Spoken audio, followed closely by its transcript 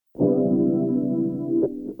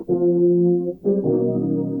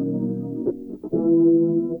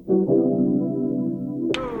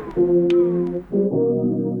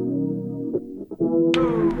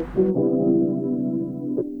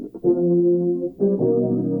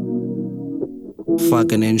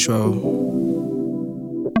Fucking intro.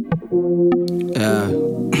 Yeah.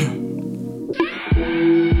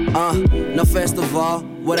 Now first of all,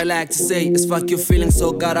 what I like to say is fuck your feelings,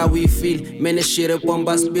 so God how we feel. Man, this shit up on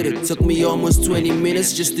my spirit. Took me almost 20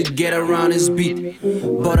 minutes just to get around this beat.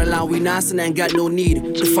 Borderline we nice and ain't got no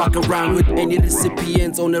need to fuck around with any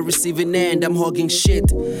recipients on the receiving end. I'm hogging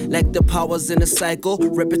shit like the powers in a cycle.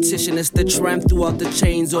 Repetition is the tramp throughout the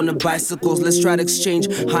chains on the bicycles. Let's try to exchange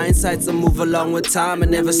hindsights and move along with time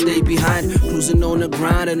and never stay behind. Cruising on the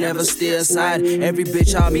ground and never stay aside. Every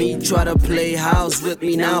bitch I meet try to play house with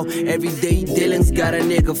me now. Everyday dealings got a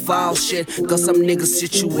nigga foul shit. Got some niggas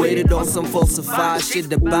situated on some falsified shit.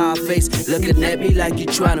 The bar face looking at me like you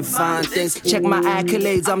trying to find things. Check my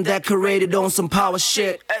accolades, I'm decorated on some power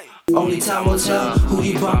shit. Only time will tell who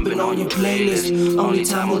you bumping on your playlist. Only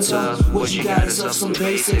time will tell what you got is of some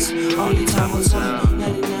basics. Only time will tell.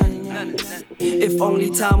 If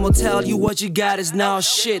only time will tell you what you got is now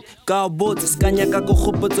shit. No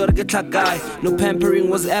pampering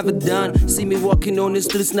was ever done. See me walking on the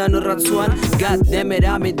streets, now no ratsuan. God damn it,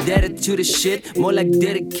 I'm indebted to the shit. More like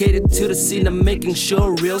dedicated to the scene. I'm making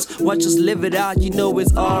sure reels. Watch us live it out, you know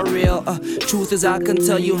it's all real. Truth is I can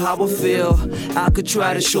tell you how I feel. I could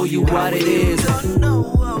try to show you what it is. Don't know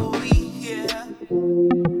what we hear.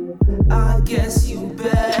 I guess you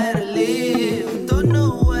better live. Don't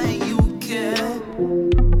know why you care.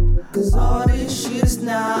 Cause all this shit is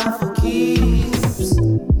not for keeps.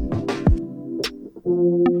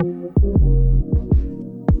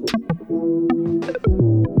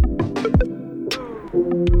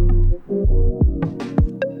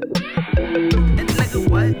 It's like a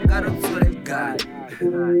white got up to the guy.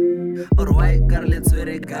 Or white got let's to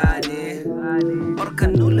the guy. Or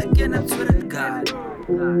canola get up to the guy.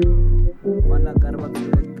 Wanna got up to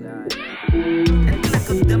the guy. It's like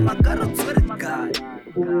a dem I got up to the guy.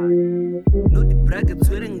 No the bracket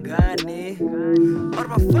to the guy. Or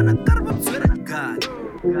my fun I got up to the guy.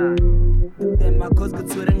 Then my cause got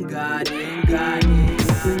to the guy.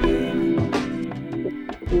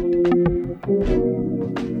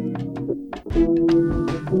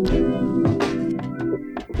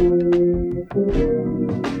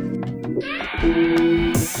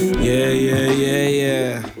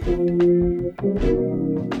 Yeah.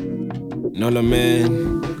 Nola, man.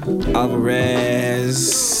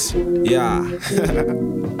 Alvarez. Yeah.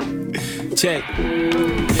 Check.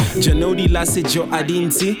 Janodi la se jo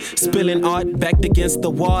adinti. Spilling art backed against the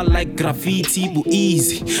wall like graffiti. Bu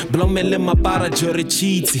easy. Blomele ma para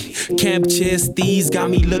jorechiti. Camp chairs these got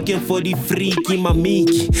me looking for the freaky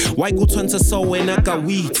mamiki. Why go twenty so when I got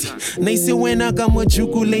wheaty? Naisi when I got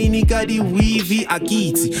majuku lane got the weavy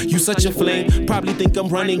akiti. You such a flame, probably think I'm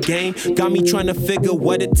running game. Got me trying to figure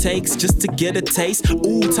what it takes just to get a taste.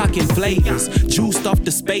 Ooh, talking flavors, juiced off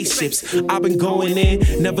the spaceships. I've been going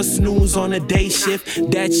in, never snooze on a day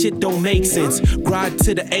shift. That shit don't make sense. Grind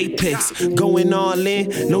to the apex, going all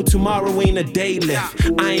in. No tomorrow ain't a day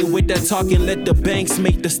left. I ain't with that talking. Let the banks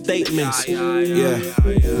make the statements. Yeah,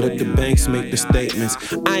 let the banks make the statements.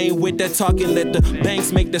 I ain't with that talking. Let the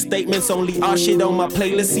banks make the statements. Only all shit on my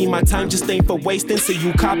playlist. See my time just ain't for wasting. See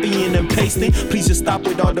you copying and pasting. Please just stop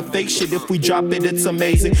with all the fake shit. If we drop it, it's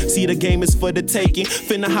amazing. See the game is for the taking.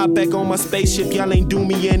 Finna hop back on my spaceship. Y'all ain't do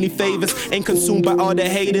me any favors. Ain't consumed by all the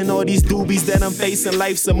hate and all these doobies that I'm facing.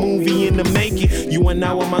 Life's a movie in the making. You are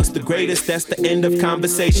now amongst the greatest. That's the end of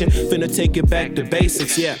conversation. Finna take it back to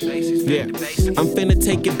basics. Yeah. I'm finna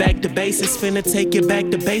take it back to basics. Finna take it back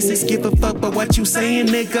to basics. Give a fuck about what you saying,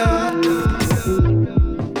 nigga.